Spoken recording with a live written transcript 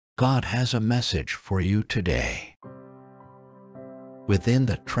God has a message for you today. Within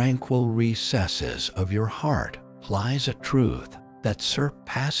the tranquil recesses of your heart lies a truth that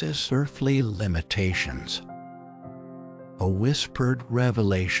surpasses earthly limitations. A whispered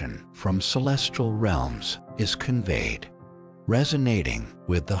revelation from celestial realms is conveyed, resonating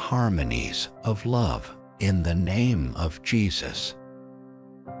with the harmonies of love in the name of Jesus.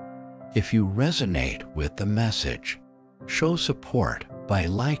 If you resonate with the message, show support by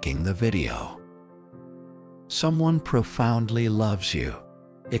liking the video. Someone profoundly loves you.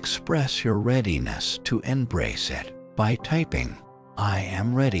 Express your readiness to embrace it by typing, "I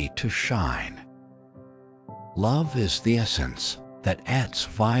am ready to shine." Love is the essence that adds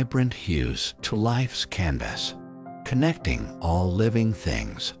vibrant hues to life's canvas, connecting all living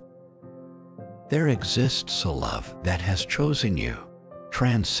things. There exists a love that has chosen you,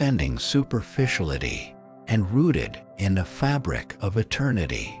 transcending superficiality and rooted in the fabric of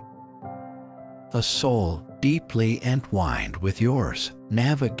eternity. A soul deeply entwined with yours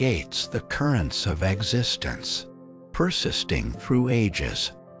navigates the currents of existence, persisting through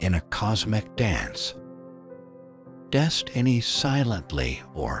ages in a cosmic dance. Destiny silently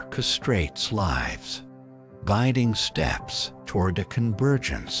orchestrates lives, guiding steps toward a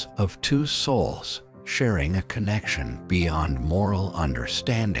convergence of two souls sharing a connection beyond moral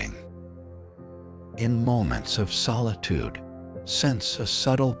understanding. In moments of solitude, sense a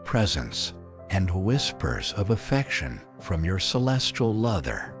subtle presence and whispers of affection from your celestial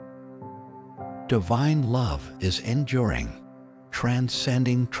lover. Divine love is enduring,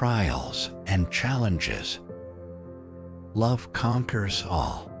 transcending trials and challenges. Love conquers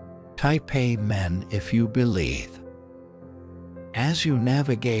all. Type Amen if you believe. As you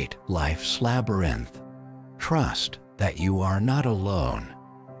navigate life's labyrinth, trust that you are not alone,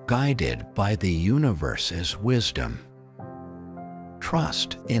 guided by the universe's wisdom.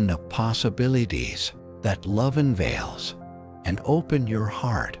 Trust in the possibilities that love unveils, and open your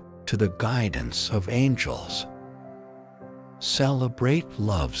heart to the guidance of angels. Celebrate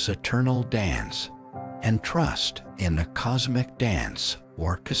love's eternal dance, and trust in the cosmic dance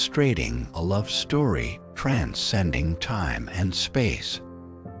orchestrating a love story transcending time and space.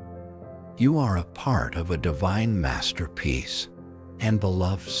 You are a part of a divine masterpiece, and the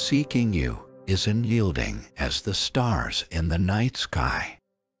love seeking you is unyielding as the stars in the night sky.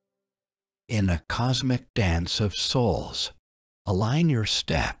 In a cosmic dance of souls, align your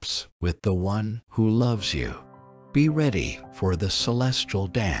steps with the one who loves you. Be ready for the celestial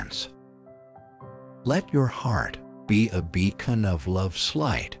dance. Let your heart be a beacon of love's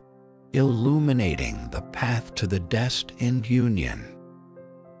light, illuminating the path to the destined union.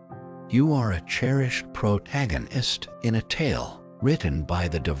 You are a cherished protagonist in a tale written by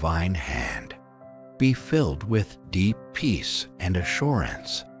the divine hand. Be filled with deep peace and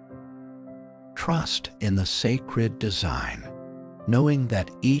assurance. Trust in the sacred design, knowing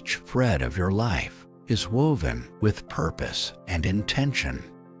that each thread of your life is woven with purpose and intention.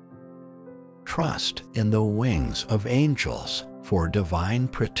 Trust in the wings of angels for divine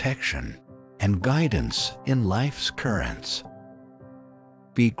protection and guidance in life's currents.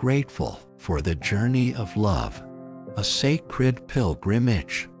 Be grateful for the journey of love, a sacred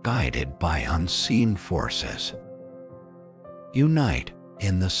pilgrimage guided by unseen forces. Unite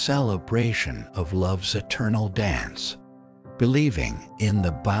in the celebration of love's eternal dance, believing in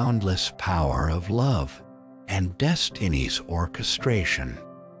the boundless power of love and destiny's orchestration.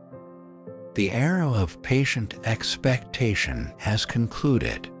 The era of patient expectation has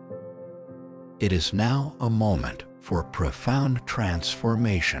concluded. It is now a moment for profound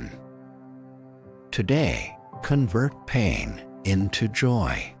transformation. Today, convert pain into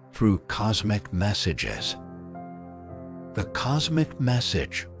joy through cosmic messages. The cosmic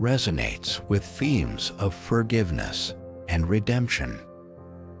message resonates with themes of forgiveness and redemption.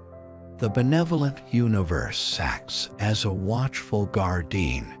 The benevolent universe acts as a watchful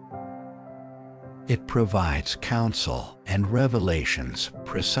guardian. It provides counsel and revelations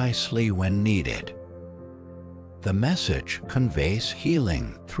precisely when needed. The message conveys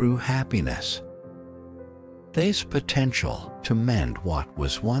healing through happiness. There's potential to mend what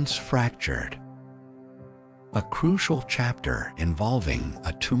was once fractured. A crucial chapter involving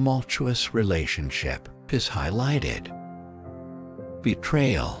a tumultuous relationship is highlighted.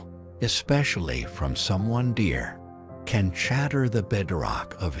 Betrayal, especially from someone dear, can shatter the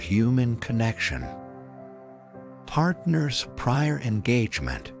bedrock of human connection. Partner's prior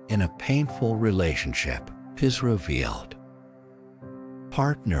engagement in a painful relationship is revealed.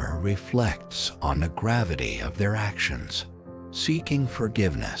 Partner reflects on the gravity of their actions, seeking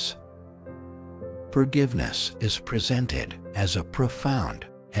forgiveness. Forgiveness is presented as a profound,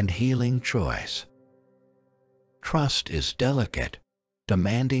 and healing choice. Trust is delicate,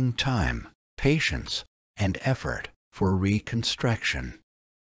 demanding time, patience, and effort for reconstruction.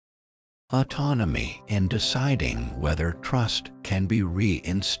 Autonomy in deciding whether trust can be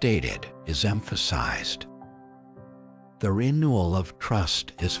reinstated is emphasized. The renewal of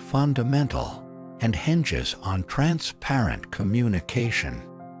trust is fundamental and hinges on transparent communication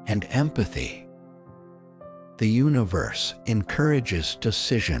and empathy. The universe encourages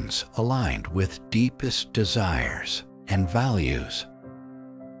decisions aligned with deepest desires and values.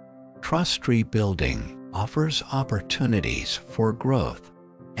 Trust rebuilding offers opportunities for growth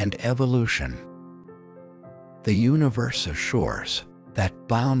and evolution. The universe assures that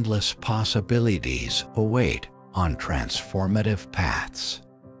boundless possibilities await on transformative paths.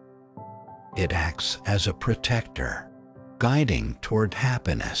 It acts as a protector, guiding toward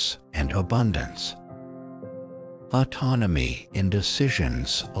happiness and abundance. Autonomy in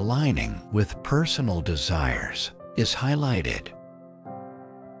decisions aligning with personal desires is highlighted.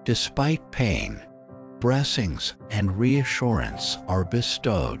 Despite pain, blessings and reassurance are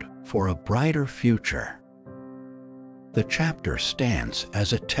bestowed for a brighter future. The chapter stands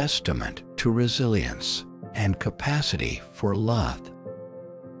as a testament to resilience and capacity for love.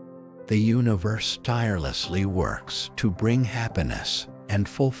 The universe tirelessly works to bring happiness and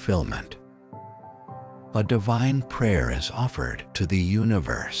fulfillment. A divine prayer is offered to the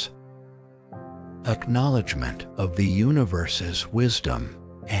universe. Acknowledgement of the universe's wisdom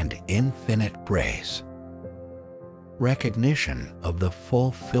and infinite grace. Recognition of the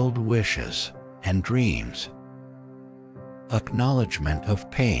fulfilled wishes and dreams. Acknowledgement of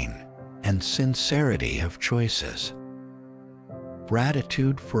pain and sincerity of choices.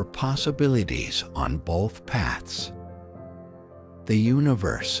 Gratitude for possibilities on both paths. The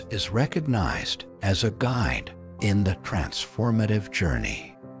universe is recognized as a guide in the transformative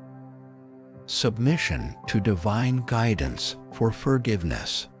journey. Submission to divine guidance for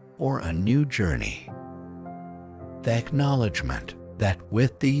forgiveness or a new journey. The acknowledgement that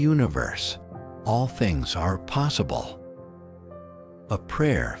with the universe, all things are possible. A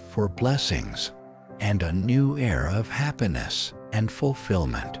prayer for blessings and a new era of happiness and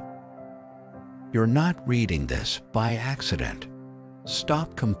fulfillment. You're not reading this by accident.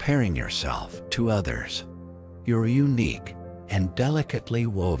 Stop comparing yourself to others. You're unique and delicately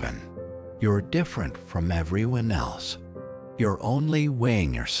woven. You're different from everyone else. You're only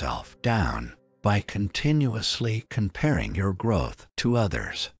weighing yourself down by continuously comparing your growth to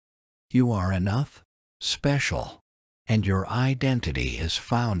others. You are enough, special, and your identity is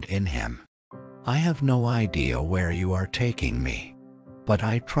found in Him. I have no idea where you are taking me, but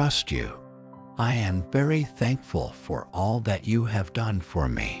I trust you. I am very thankful for all that you have done for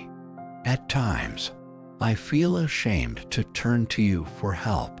me. At times, I feel ashamed to turn to you for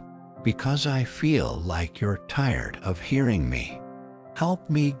help because I feel like you're tired of hearing me. Help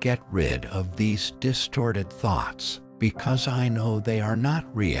me get rid of these distorted thoughts because I know they are not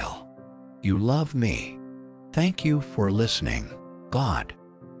real. You love me. Thank you for listening, God.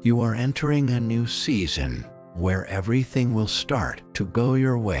 You are entering a new season where everything will start to go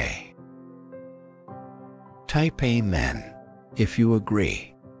your way. Type Amen if you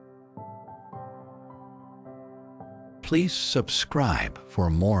agree. Please subscribe for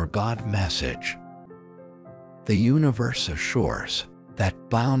more God message. The universe assures that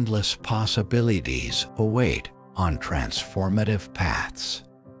boundless possibilities await on transformative paths.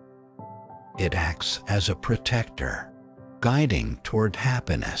 It acts as a protector, guiding toward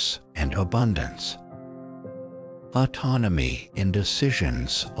happiness and abundance. Autonomy in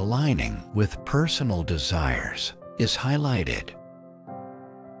decisions aligning with personal desires is highlighted.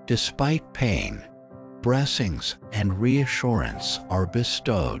 Despite pain, blessings and reassurance are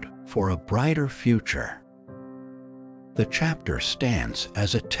bestowed for a brighter future. The chapter stands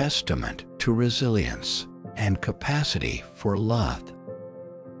as a testament to resilience and capacity for love.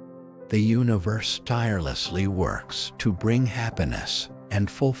 The universe tirelessly works to bring happiness and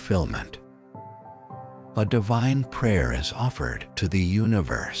fulfillment. A divine prayer is offered to the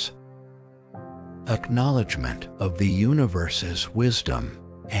universe. Acknowledgement of the universe's wisdom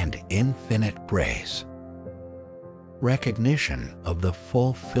and infinite grace. Recognition of the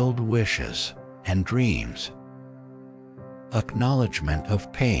fulfilled wishes and dreams. Acknowledgement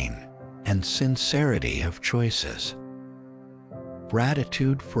of pain and sincerity of choices.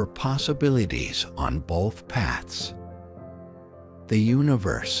 Gratitude for possibilities on both paths. The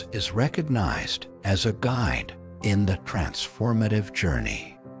universe is recognized as a guide in the transformative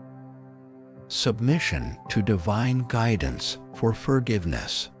journey. Submission to divine guidance for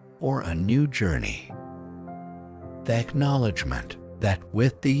forgiveness or a new journey. The acknowledgement that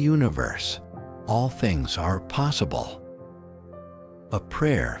with the universe, all things are possible. A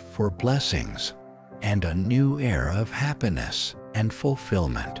prayer for blessings and a new era of happiness and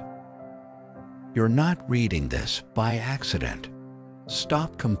fulfillment. You're not reading this by accident.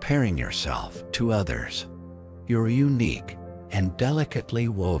 Stop comparing yourself to others. You're unique and delicately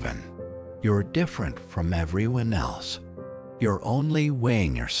woven. You're different from everyone else. You're only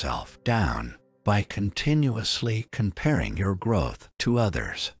weighing yourself down by continuously comparing your growth to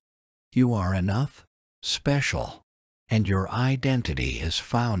others. You are enough, special, and your identity is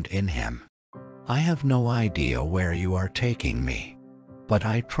found in Him. I have no idea where you are taking me, but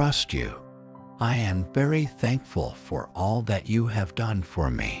I trust you. I am very thankful for all that you have done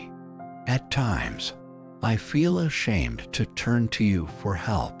for me. At times, I feel ashamed to turn to you for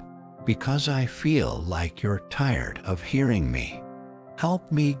help because I feel like you're tired of hearing me.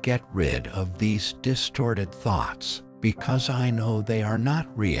 Help me get rid of these distorted thoughts because I know they are not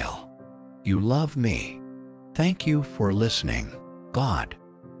real. You love me. Thank you for listening, God.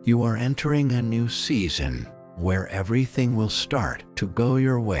 You are entering a new season where everything will start to go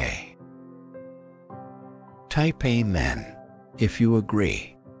your way. Type Amen if you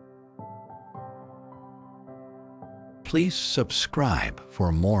agree. Please subscribe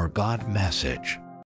for more God message.